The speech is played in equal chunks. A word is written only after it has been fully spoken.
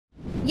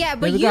Yeah,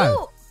 but you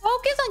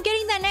focus on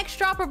getting that next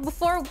dropper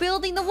before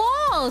building the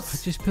walls.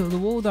 I just built the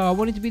wall though. I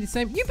want it to be the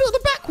same. You built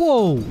the back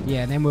wall.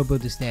 Yeah, and then we'll build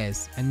the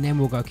stairs. And then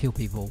we'll go kill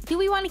people. Do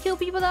we want to kill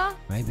people though?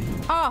 Maybe.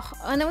 Oh,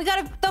 and then we got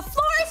the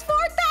floor is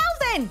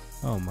 4,000.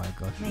 Oh my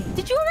gosh.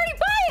 Did you already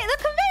buy it?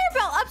 The conveyor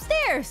belt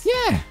upstairs.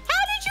 Yeah.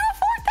 How did you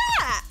afford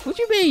that? What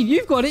do you mean?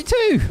 You've got it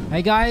too.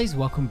 Hey guys,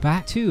 welcome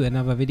back to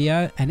another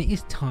video. And it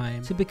is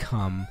time to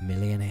become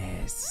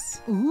millionaires.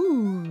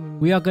 Ooh.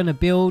 We are going to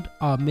build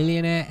our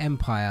millionaire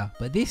empire,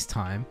 but this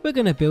time we're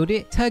going to build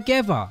it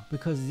together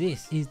because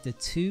this is the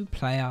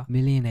 2-player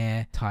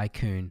millionaire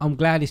tycoon. I'm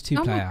glad it's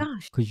 2-player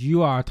because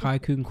you are a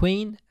tycoon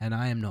queen and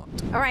I am not.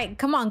 All right,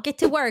 come on, get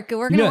to work.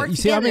 We're going to work you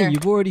together. See what I mean?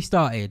 You've already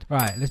started.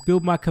 Right, let's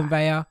build my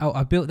conveyor. Oh,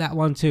 I built that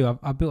one too.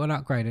 I built an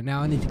upgrade and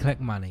now I need to collect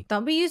money.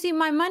 Don't be using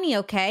my money,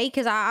 okay?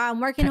 Because I'm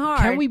working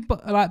hard. Can we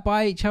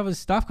buy each other's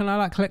stuff? Can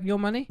I collect your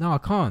money? No, I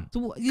can't.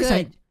 So this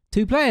ain't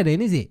 2-player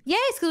then, is it?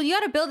 Yes, because you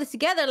got to build this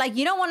together. Like,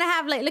 you don't want to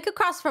have, look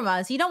across from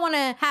us. You don't want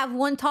to have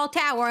one tall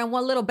tower and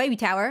one little baby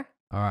tower.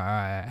 All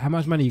right. How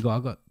much money you got? I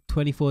got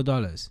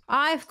 $24.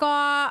 I've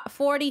got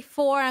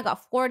 44 and I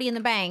got 40 in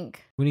the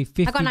bank. We need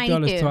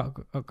 $50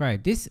 to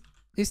upgrade.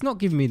 It's not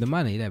giving me the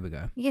money. There we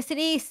go. Yes, it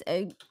is.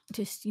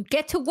 Just you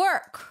get to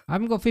work. I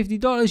haven't got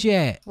 $50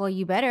 yet. Well,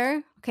 you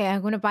better. Okay,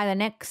 I'm going to buy the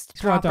next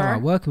That's why I don't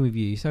like working with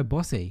you. You're so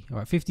bossy. All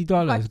right, $50.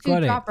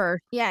 Got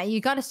it. Yeah, you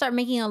got to start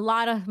making a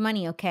lot of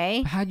money,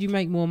 okay? How do you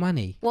make more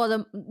money?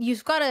 Well,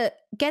 you've got to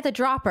get the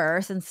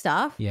droppers and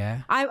stuff.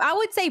 Yeah. I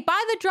would say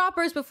buy the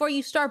droppers before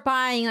you start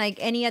buying like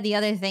any of the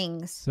other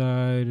things.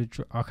 So,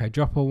 okay,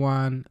 dropper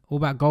one. What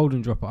about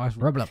golden dropper?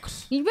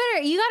 Roblox. You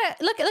got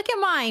to look at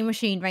my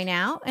machine right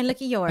now and look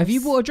at yours. Have you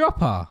bought a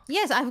dropper?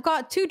 Yes, I've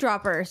got 2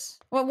 droppers.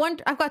 Well,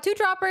 I've got 2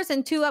 droppers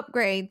and 2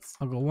 upgrades.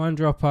 I've got 1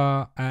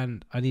 dropper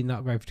and I need an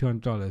upgrade for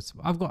 $200.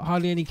 I've got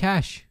hardly any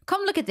cash.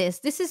 Come look at this.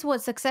 This is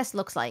what success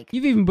looks like.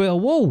 You've even built a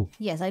wall.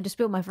 Yes, I just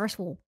built my first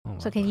wall. Oh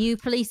so can you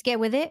please get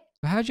with it?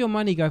 How'd your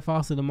money go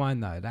faster than mine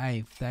though? That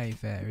ain't fair,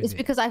 is it? It's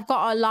because I've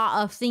got a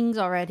lot of things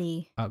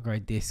already.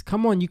 Upgrade this.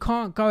 Come on, you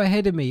can't go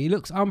ahead of me. It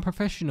looks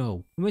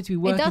unprofessional. We're meant to be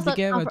working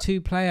together,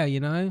 2-player, you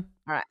know?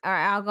 All right,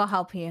 I'll go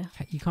help you.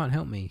 You can't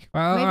help me.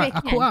 All right,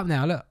 I caught up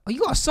now. Look, oh, you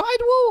got a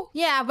sidewall?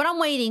 Yeah, but I'm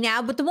waiting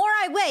now. But the more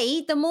I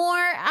wait, the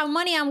more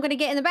money I'm gonna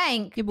get in the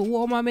bank. Yeah, but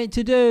what am I meant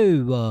to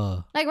do?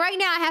 Like right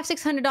now, I have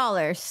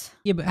 $600.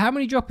 Yeah, but how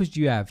many droppers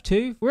do you have?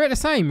 2? We're at the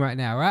same right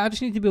now, right? I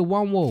just need to build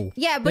 1 wall.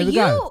 Yeah, but you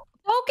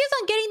focus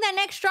on getting that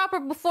next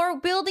dropper before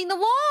building the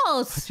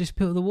walls. I just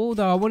built the wall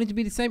though. I want it to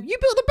be the same. You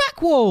built the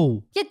back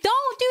wall. Yeah,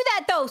 don't do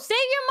that though. Save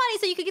your money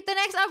so you can get the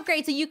next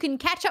upgrade so you can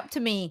catch up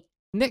to me.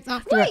 Next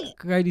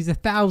upgrade is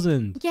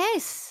 1,000.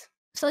 Yes.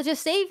 So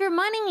just save your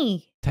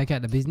money. Take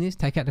out the business.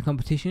 Take out the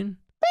competition.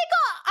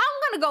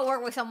 I'm gonna go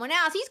work with someone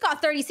else. He's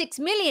got 36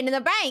 million in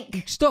the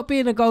bank. Stop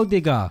being a gold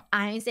digger.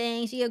 I ain't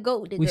saying she a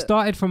gold digger. We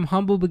started from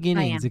humble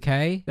beginnings,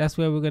 okay? That's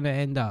where we're gonna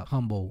end up.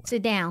 Humble.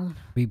 Sit down.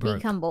 Be broke.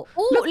 Be humble.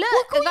 Ooh, look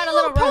I got a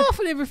little path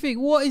and everything.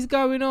 What is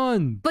going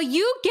on? But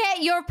you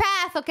get your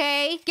path,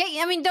 okay?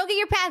 Don't get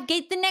your path.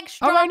 Get the next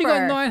dropper. I've only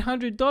got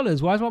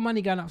 $900. Why is my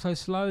money going up so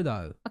slow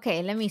though?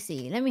 Okay, let me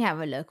see. Let me have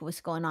a look. What's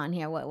going on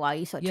here? Why are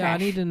you so trash? Yeah, I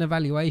need an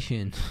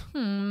evaluation.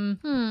 Well,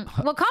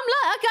 come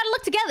look. I gotta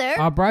look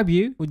together. I'll bribe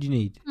you. What do you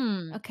need?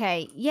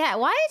 Okay. Yeah.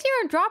 Why is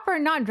your dropper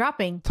not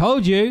dropping?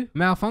 Told you.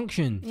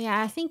 Malfunction.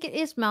 Yeah, I think it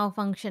is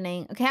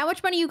malfunctioning. Okay, how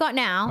much money you got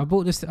now? I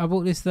bought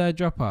this third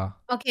dropper.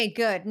 Okay,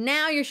 good.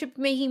 Now you should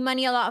be making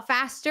money a lot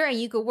faster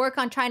and you could work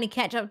on trying to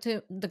catch up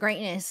to the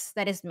greatness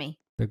that is me.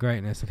 The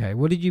greatness. Okay.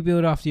 What did you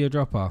build after your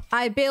dropper?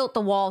 I built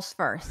the walls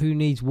first. Who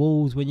needs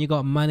walls when you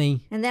got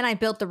money? And then I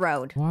built the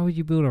road. Why would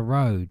you build a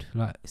road?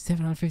 Like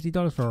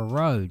 $750 for a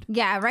road?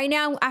 Yeah, right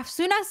now, as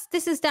soon as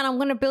this is done, I'm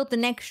going to build the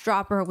next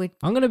dropper.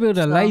 I'm going to build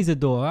a laser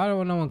door. I don't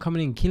want no one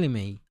coming in and killing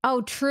me.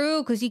 Oh,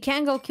 true, because you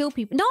can go kill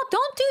people. No,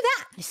 don't do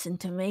that. Listen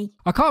to me.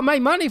 I can't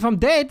make money if I'm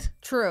dead.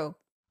 True.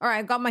 All right,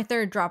 I got my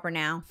 3rd dropper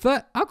now.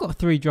 I've got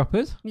 3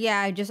 droppers. Yeah,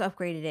 I just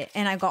upgraded it.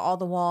 And I got all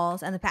the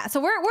walls and the path. So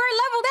we're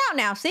leveled out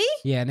now, see?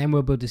 Yeah, and then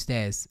we'll build the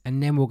stairs.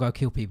 And then we'll go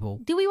kill people.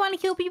 Do we want to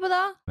kill people,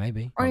 though?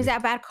 Maybe. Or is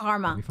that bad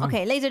karma?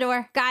 Okay, laser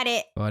door. Got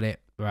it. Got it.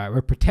 Right,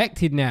 we're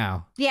protected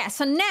now. Yeah,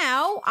 so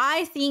now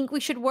I think we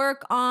should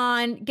work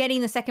on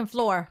getting the 2nd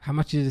floor. How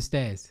much is the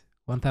stairs?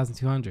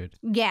 1,200?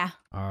 Yeah.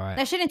 All right.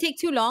 That shouldn't take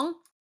too long.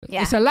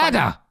 Yeah. It's a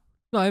ladder.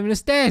 Not even the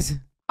stairs.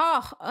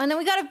 Oh, and then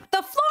we got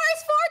the floor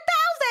is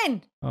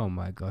 4,000. Oh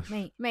my gosh.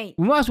 Mate.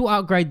 We might as well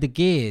upgrade the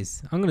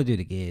gears. I'm going to do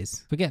the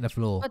gears. Forget the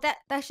floor. But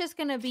that's just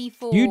going to be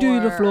for... You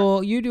do the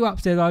floor. You do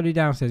upstairs. I'll do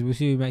downstairs. We'll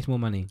see who makes more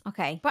money.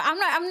 Okay. But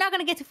I'm not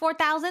going to get to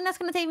 4,000. That's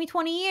going to take me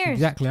 20 years.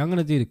 Exactly. I'm going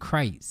to do the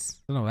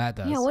crates. I don't know what that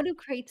does. Yeah, what do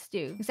crates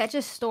do? Is that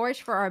just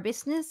storage for our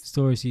business?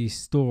 Storage, so you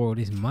store all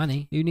this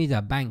money. Who needs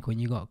a bank when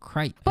you got a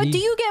crate? But do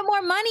you get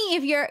more money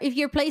if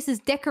your place is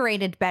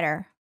decorated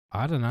better?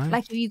 I don't know.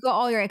 Like if you got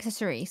all your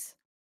accessories.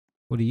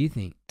 What do you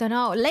think? Don't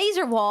know.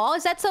 Laser wall?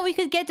 Is that so we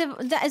could get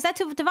is that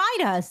to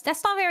divide us?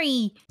 That's not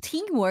very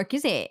teamwork,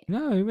 is it?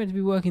 No, we're meant to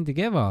be working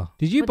together.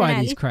 Did you buy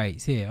these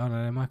crates? Here. Oh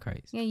no, they're my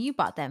crates. Yeah, you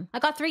bought them. I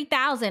got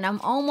 3,000.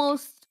 I'm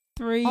almost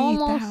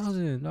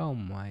 3,000. Oh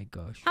my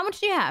gosh. How much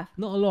do you have?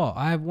 Not a lot.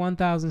 I have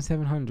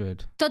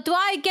 1,700. So do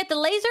I get the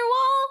laser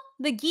wall,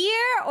 the gear,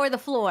 or the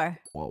floor?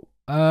 Whoa.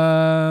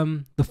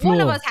 The floor.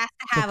 One of us has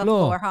to have a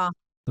floor, huh?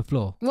 The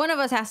floor. One of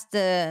us has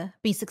to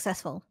be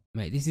successful.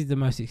 Mate, this is the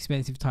most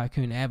expensive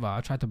tycoon ever. I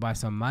tried to buy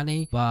some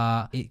money,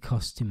 but it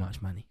costs too much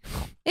money.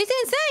 It's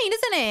insane,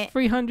 isn't it?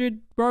 300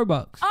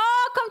 Robux.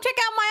 Oh, come check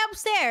out my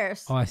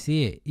upstairs. Oh, I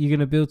see it. You're going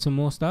to build some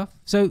more stuff?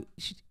 So,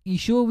 you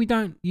sure we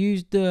don't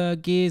use the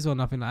gears or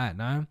nothing like that,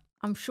 no?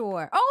 I'm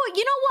sure. Oh,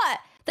 you know what?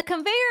 The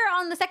conveyor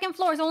on the second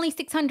floor is only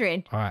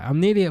 600. All right, I'm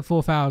nearly at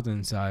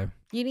 4,000, so...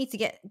 You need to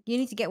get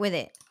with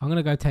it. I'm going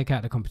to go take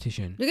out the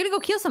competition. You're going to go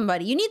kill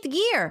somebody. You need the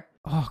gear.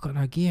 Oh, I've got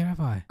no gear,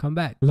 have I? Come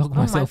back. Lock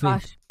myself in.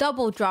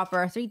 Double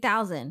dropper,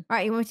 3,000. All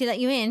right, you want me to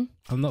let you in?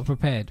 I'm not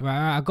prepared.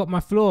 Right, I got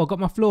my floor.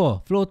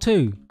 Floor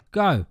 2.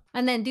 Go.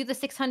 And then do the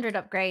 600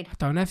 upgrade. I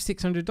don't have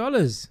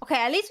 $600. Okay,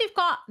 at least we've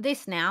got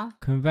this now.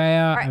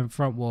 Conveyor and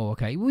front wall.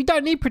 Okay, we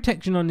don't need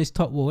protection on this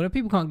top wall.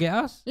 People can't get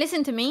us.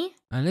 Listen to me.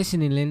 I'm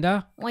listening,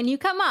 Linda. When you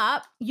come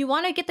up, you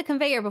want to get the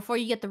conveyor before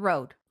you get the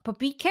road. But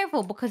be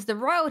careful because the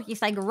road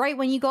is like right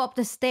when you go up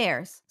the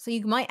stairs. So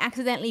you might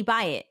accidentally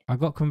buy it. I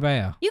got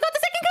conveyor. You got the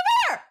second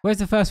conveyor! Where's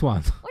the first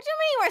one? What do you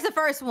mean, where's the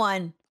first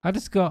one? I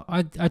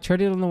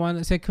traded on the one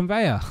that said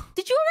conveyor.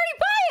 Did you already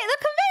buy it?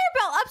 The conveyor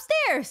belt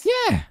upstairs.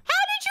 Yeah.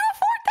 How did you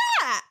afford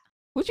that?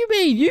 What do you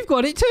mean? You've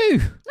got it too.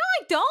 No,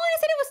 I don't. I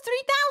said it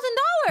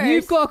was $3,000.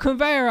 You've got a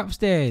conveyor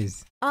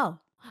upstairs. Oh,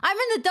 I'm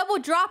in the double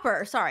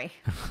dropper. Sorry.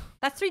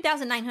 That's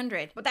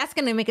 3,900. But that's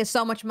going to make us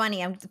so much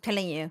money, I'm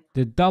telling you.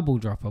 The double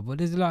dropper. But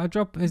there's like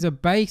there's a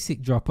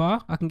basic dropper.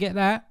 I can get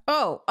that.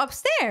 Oh,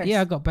 upstairs? Yeah,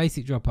 I got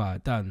basic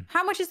dropper. Done.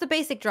 How much is the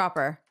basic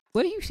dropper?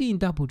 Where are you seeing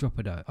double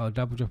dropper though? Oh,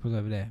 double dropper's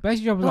over there.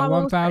 Basic dropper's like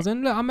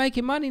 1,000. Look, I'm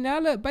making money now.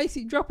 Look,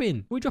 basic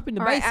dropping. We're dropping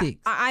the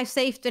basics. I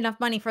saved enough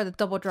money for the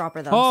double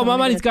dropper though. Oh, so my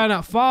money's going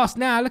up fast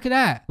now. Look at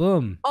that.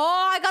 Boom.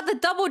 Oh, I got the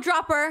double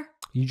dropper.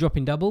 You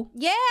dropping double?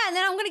 Yeah, and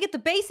then I'm going to get the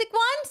basic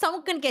one. So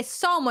I'm going to get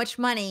so much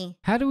money.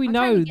 How do we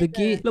know the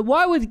gear? Look,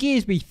 why would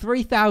gears be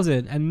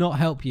 3,000 and not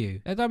help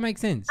you? That don't make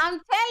sense. I'm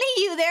telling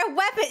you, they're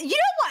weapons. You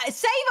know what?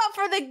 Save up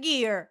for the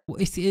gear. Well,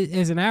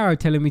 there's an arrow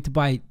telling me to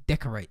buy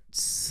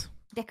decorates.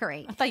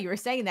 Decorate. I thought you were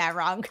saying that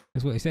wrong.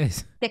 That's what it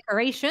says.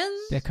 Decorations.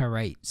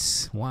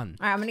 Decorates. 1.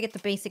 All right, I'm going to get the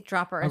basic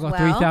dropper as well. I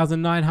got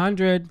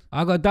 3,900.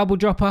 I got a double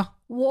dropper.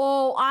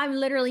 Whoa, I'm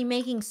literally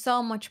making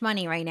so much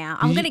money right now.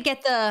 I'm going to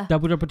get the...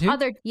 Double dropper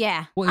 2?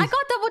 Yeah. I got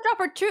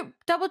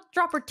double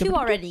dropper 2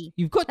 already.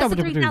 You've got double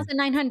dropper 2?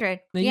 3,900.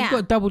 No, you've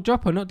got double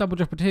dropper, not double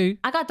dropper 2.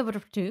 I got double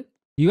dropper 2.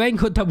 You ain't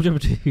got double dropper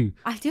 2.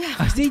 I do have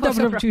I see double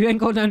dropper 2. You ain't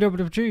got double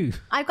dropper 2.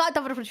 I've got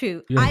double dropper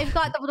 2. I've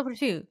got double dropper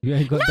 2. You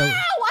ain't got double...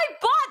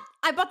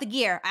 I bought the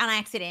gear on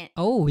accident.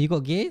 Oh, you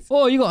got gears?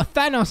 Oh, you got a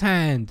Thanos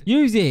hand.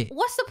 Use it.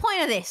 What's the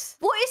point of this?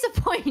 What is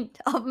the point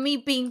of me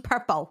being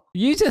purple?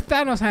 Use a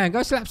Thanos hand.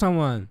 Go slap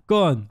someone.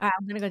 Go on. All right,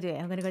 I'm going to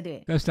go do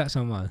it. Go slap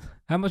someone.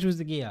 How much was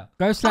the gear?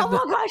 Go slap my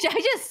gosh,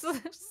 I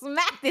just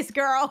smacked this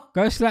girl.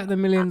 Go slap the $1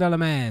 million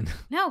man.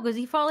 No, because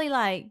he probably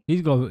like...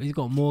 He's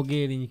got more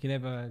gear than you can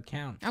ever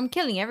count. I'm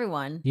killing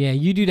everyone. Yeah,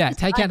 you do that.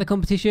 Take out the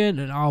competition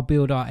and I'll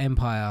build our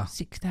empire.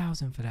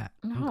 6,000 for that.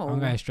 No. I'm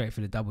going straight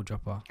for the double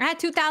dropper. I had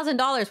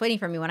 $2,000 waiting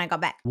for me when I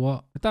got back.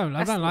 What? I don't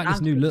like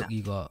this new look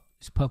you got.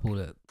 It's purple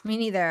look. Me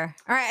neither.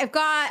 All right, I've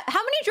got... How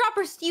many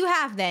droppers do you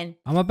have then?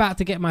 I'm about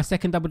to get my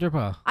second double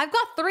dropper. I've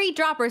got 3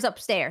 droppers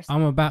upstairs.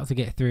 I'm about to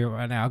get 3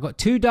 right now. I've got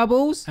 2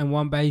 doubles and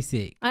 1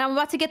 basic. And I'm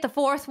about to get the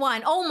 4th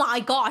one. Oh my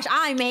gosh,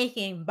 I'm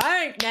making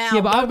bank now. Yeah,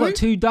 but I've got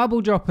 2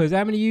 double droppers.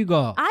 How many you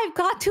got? I've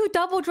got 2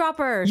 double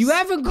droppers. You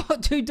haven't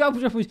got 2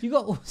 double droppers. You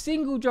got a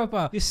single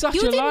dropper. You're such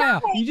a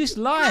liar. You just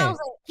lie.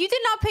 You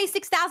did not pay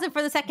 6,000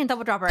 for the second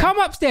double dropper. Come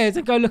upstairs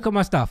and go look at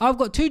my stuff. I've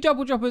got 2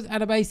 double droppers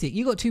and a basic.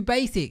 You got 2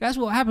 basic. That's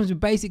what happens with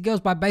basic girls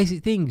buy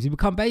basic things. You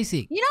become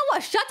basic. You know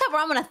what? Shut up or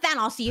I'm gonna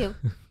Thanos you.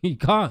 You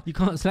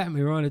can't slap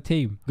me. We're on a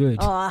team. Good.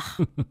 I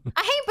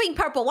hate being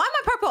purple. Why am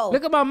I purple?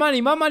 Look at my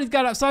money. My money's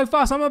going up so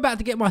fast. I'm about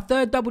to get my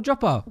 3rd double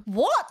dropper.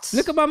 What?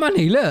 Look at my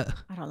money. Look.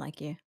 I don't like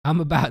you.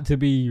 I'm about to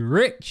be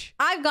rich.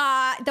 I've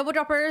got double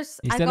droppers.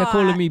 Instead of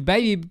calling me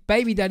baby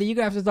daddy, you're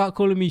gonna have to start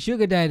calling me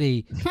sugar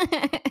daddy.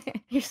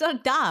 You're so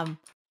dumb.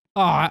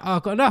 Oh,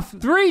 I've got enough.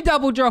 3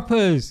 double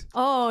droppers.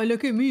 Oh,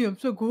 look at me. I'm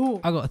so cool.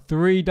 I got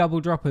 3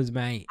 double droppers,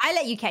 mate. I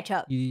let you catch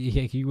up.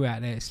 You were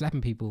out there slapping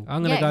people.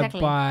 I'm going to go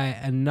buy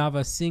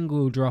another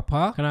single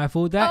dropper. Can I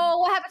afford that? Oh,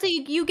 what happened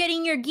to you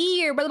getting your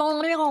gear?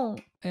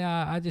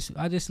 Yeah, I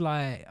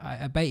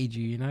baited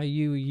you, you know?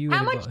 You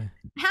How much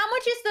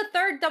is the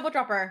 3rd double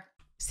dropper?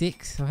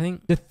 6, I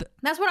think.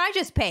 That's what I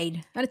just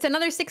paid. And it's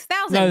another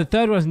 6,000. No, the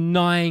 3rd one's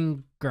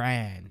 9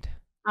 grand.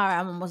 All right,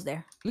 I'm almost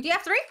there. Do you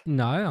have 3?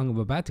 No, I'm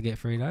about to get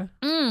 3 though.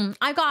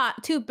 I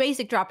got 2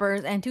 basic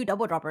droppers and 2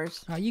 double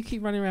droppers. You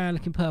keep running around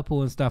looking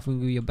purple and stuff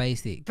with your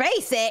basic.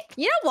 Basic?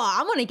 You know what?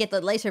 I'm gonna get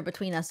the laser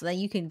between us so that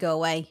you can go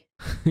away.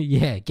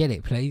 Yeah, get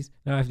it, please.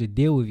 I don't have to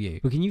deal with you.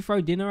 But can you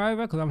throw dinner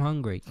over? Because I'm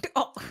hungry.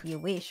 Oh, you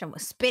wish. I'm gonna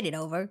spit it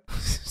over.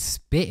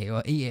 Spit it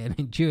or eat it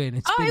and chew it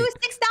and spit it was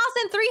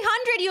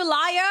 6,300, you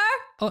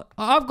liar.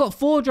 I've got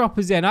 4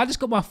 droppers then. I just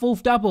got my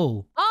 4th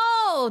double.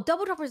 Oh,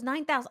 double dropper is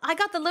 9,000. I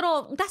got the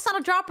little, that's not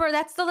a dropper.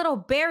 That's the little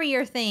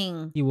barrier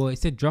thing. Yeah, well, it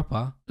said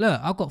dropper. Look,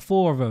 I've got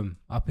 4 of them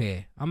up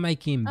here. I'm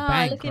making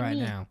bank right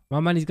now. My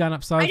money's going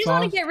up so fast. I just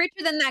want to get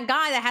richer than that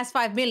guy that has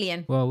 5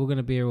 million. Well, we're going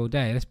to be here all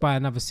day. Let's buy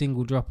another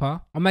single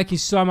dropper. I'm making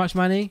so much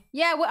money.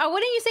 Yeah,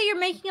 wouldn't you say you're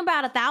making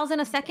about 1,000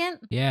 a second?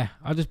 Yeah,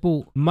 I just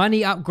bought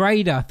money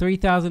upgrader,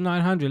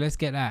 3,900. Let's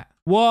get that.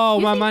 Whoa,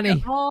 my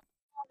money.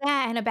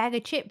 That and a bag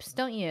of chips,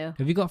 don't you?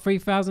 Have you got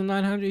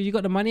 3,900? You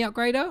got the money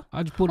upgrader?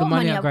 I just bought the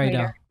money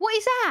upgrader. What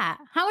is that?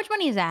 How much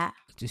money is that?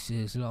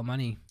 It's a lot of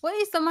money. What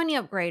is the money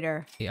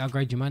upgrader? It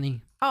upgrades your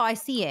money. Oh, I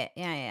see it.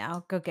 Yeah,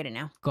 I'll go get it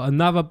now. Got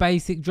another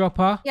basic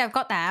dropper. Yeah, I've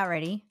got that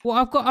already.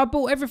 Well, I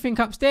bought everything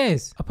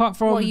upstairs apart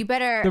from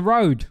the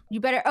road.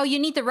 Oh, you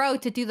need the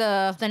road to do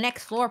the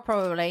next floor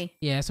probably.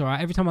 Yeah, it's all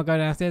right. Every time I go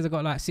downstairs, I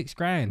got like 6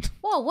 grand.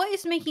 Whoa, what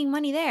is making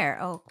money there?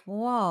 Oh,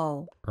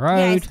 whoa.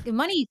 Road. Yeah,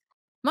 money's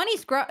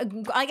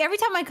like every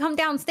time I come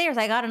downstairs,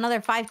 I got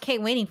another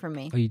 5K waiting for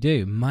me. Oh, you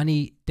do?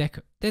 Money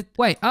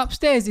Wait,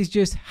 upstairs is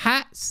just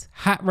hats,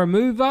 hat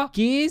remover,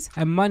 gears,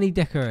 and money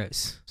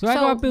decorates. So how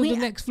do I build the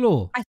next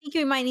floor? I think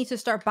we might need to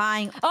start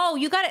buying. Oh,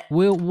 you got it.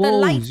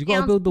 Walls. You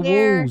got to build the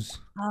walls.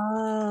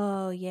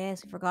 Oh,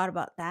 yes. I forgot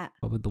about that.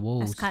 What with the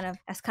walls?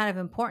 That's kind of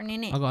important,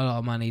 isn't it? I got a lot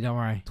of money. Don't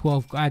worry.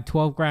 I had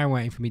 12 grand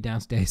waiting for me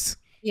downstairs.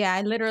 Yeah,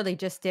 I literally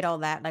just did all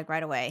that like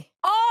right away.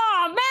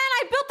 Oh, man,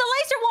 I built the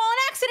laser wall on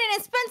accident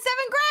and spent 7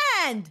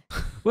 grand.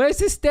 Where's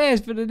the stairs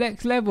for the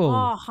next level?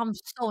 Oh, I'm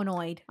so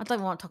annoyed. I don't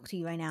even want to talk to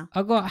you right now.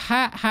 I got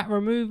hat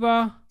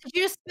remover. Did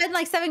you just spend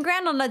like 7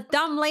 grand on the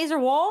dumb laser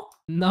wall?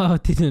 No, I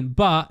didn't.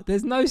 But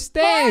there's no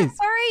stairs.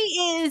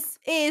 Floor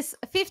 3 is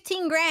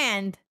 15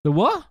 grand. The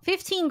what?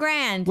 15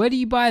 grand. Where do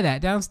you buy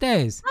that?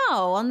 Downstairs?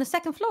 Oh, on the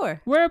 2nd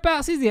floor.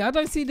 Whereabouts is it? I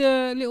don't see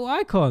the little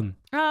icon.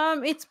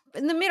 It's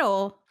in the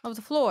middle of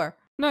the floor.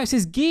 No, it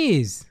says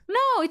gears.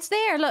 No, it's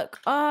there. Look,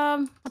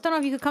 I don't know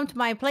if you could come to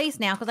my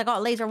place now because I got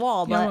a laser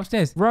wall. Yeah, but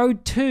upstairs.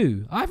 Road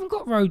 2. I haven't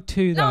got road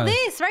 2 though. No,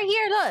 this right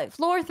here. Look,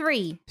 floor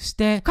 3.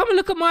 Come and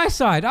look at my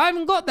side. I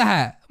haven't got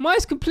that.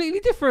 Mine's completely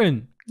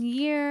different.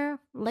 Here,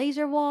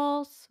 laser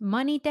walls,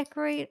 money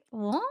decorate.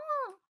 What?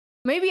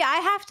 Maybe I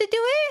have to do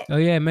it? Oh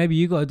yeah, maybe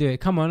you got to do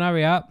it. Come on,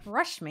 hurry up.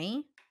 Rush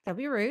me. That'd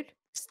be rude.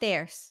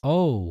 Stairs.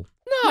 Oh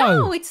no!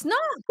 No, it's not.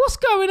 What's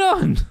going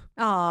on?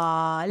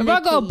 Aw, have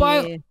I got to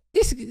buy?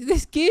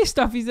 This gear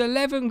stuff is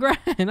 11 grand.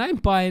 I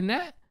ain't buying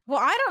that. Well,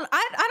 I don't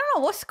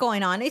know what's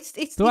going on.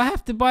 Do I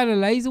have to buy the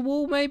laser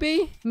wall?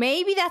 Maybe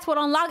that's what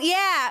unlocked.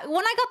 Yeah,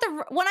 when I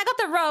got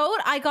the road,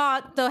 I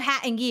got the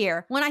hat and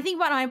gear. When I think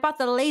about it, when I bought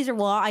the laser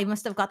wall, I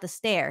must have got the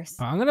stairs.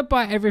 I'm gonna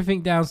buy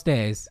everything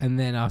downstairs and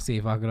then I'll see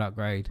if I can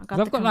upgrade.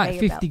 I've got like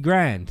 50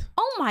 grand.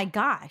 Oh my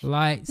gosh!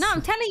 Lights. No,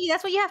 I'm telling you,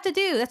 that's what you have to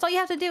do. That's all you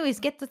have to do is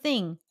get the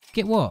thing.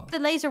 Get what? The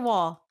laser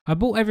wall. I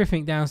bought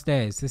everything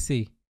downstairs. Let's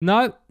see.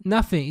 No,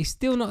 nothing. It's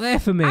still not there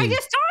for me. I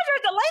just told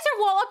you the laser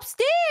wall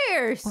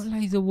upstairs. What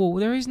laser wall?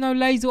 There is no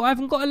laser. I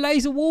haven't got a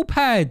laser wall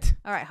pad.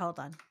 All right, hold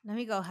on. Let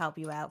me go help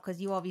you out because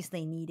you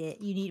obviously need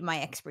it. You need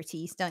my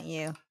expertise, don't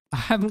you? I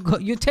haven't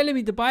got. You're telling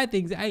me to buy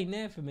things that ain't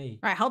there for me.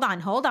 All right, hold on.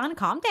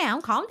 Calm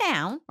down.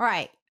 All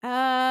right.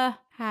 Hat.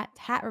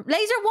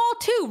 Laser wall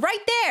 2, right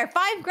there.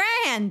 5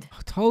 grand.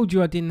 I told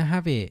you I didn't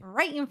have it.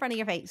 Right in front of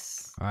your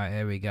face. All right,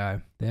 there we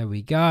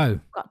go.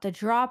 Got the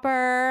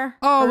dropper.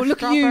 Oh,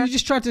 look at you. You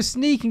just tried to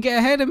sneak and get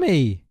ahead of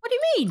me. What do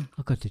you mean?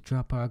 I got the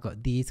dropper. I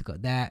got this. I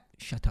got that.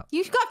 Shut up.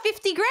 You've got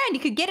 50 grand. You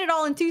could get it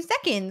all in 2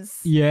 seconds.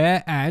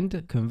 Yeah,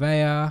 and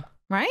conveyor.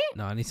 Right?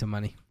 No, I need some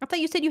money. I thought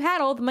you said you had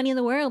all the money in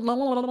the world.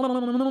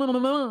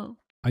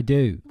 I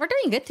do. We're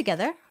doing good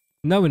together.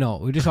 No, we're not.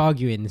 We're just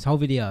arguing this whole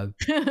video.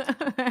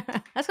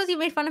 That's because you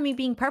made fun of me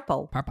being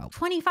purple.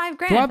 25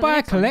 grand. Do I buy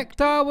a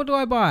collector? What do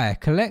I buy?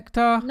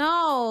 Collector?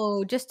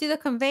 No, just do the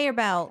conveyor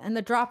belt and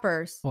the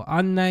droppers. Or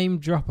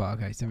unnamed dropper.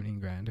 Okay, 17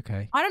 grand.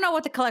 Okay. I don't know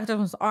what the collector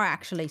ones are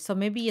actually, so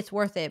maybe it's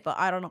worth it, but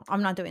I don't know.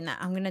 I'm not doing that.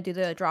 I'm going to do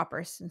the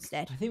droppers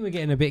instead. I think we're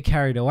getting a bit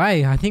carried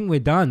away. I think we're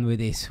done with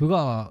this. We've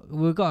got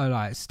to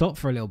like stop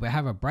for a little bit,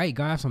 have a break,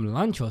 go have some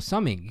lunch or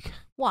something.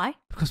 Why?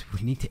 Because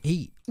we need to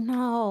eat.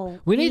 No.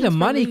 We need a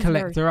money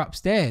collector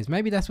upstairs.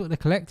 Maybe that's what the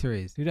collector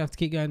is. We don't have to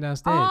keep going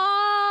downstairs.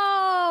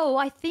 Oh,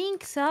 I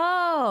think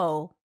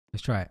so.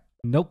 Let's try it.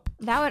 Nope.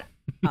 That would...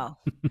 Oh.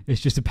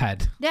 It's just a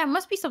pad. Yeah, it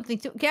must be something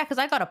too. Yeah, because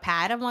I got a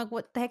pad. I'm like,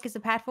 what the heck is the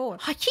pad for?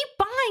 I keep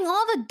buying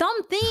all the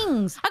dumb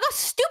things. I got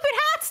stupid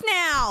hats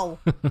now.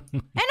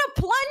 And a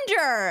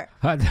plunger.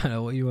 I don't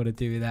know what you want to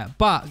do with that.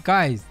 But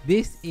guys,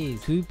 this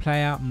is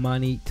 2-Player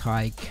Money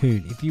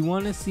Tycoon. If you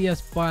want to see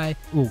us buy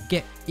or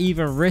get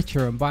even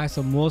richer and buy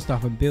some more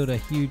stuff and build a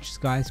huge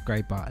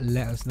skyscraper,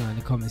 let us know in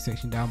the comment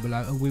section down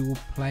below and we will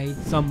play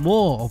some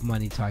more of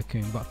Money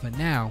Tycoon. But for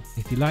now,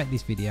 if you like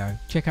this video,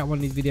 check out one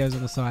of these videos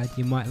on the side.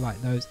 You might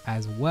like those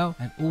as well.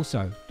 And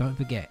also don't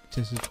forget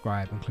to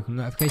subscribe and click on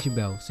the notification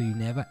bell so you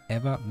never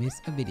ever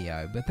miss a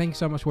video. But thank you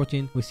so much for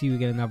watching. We'll see you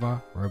again in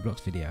another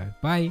Roblox video.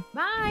 Bye.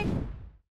 Bye.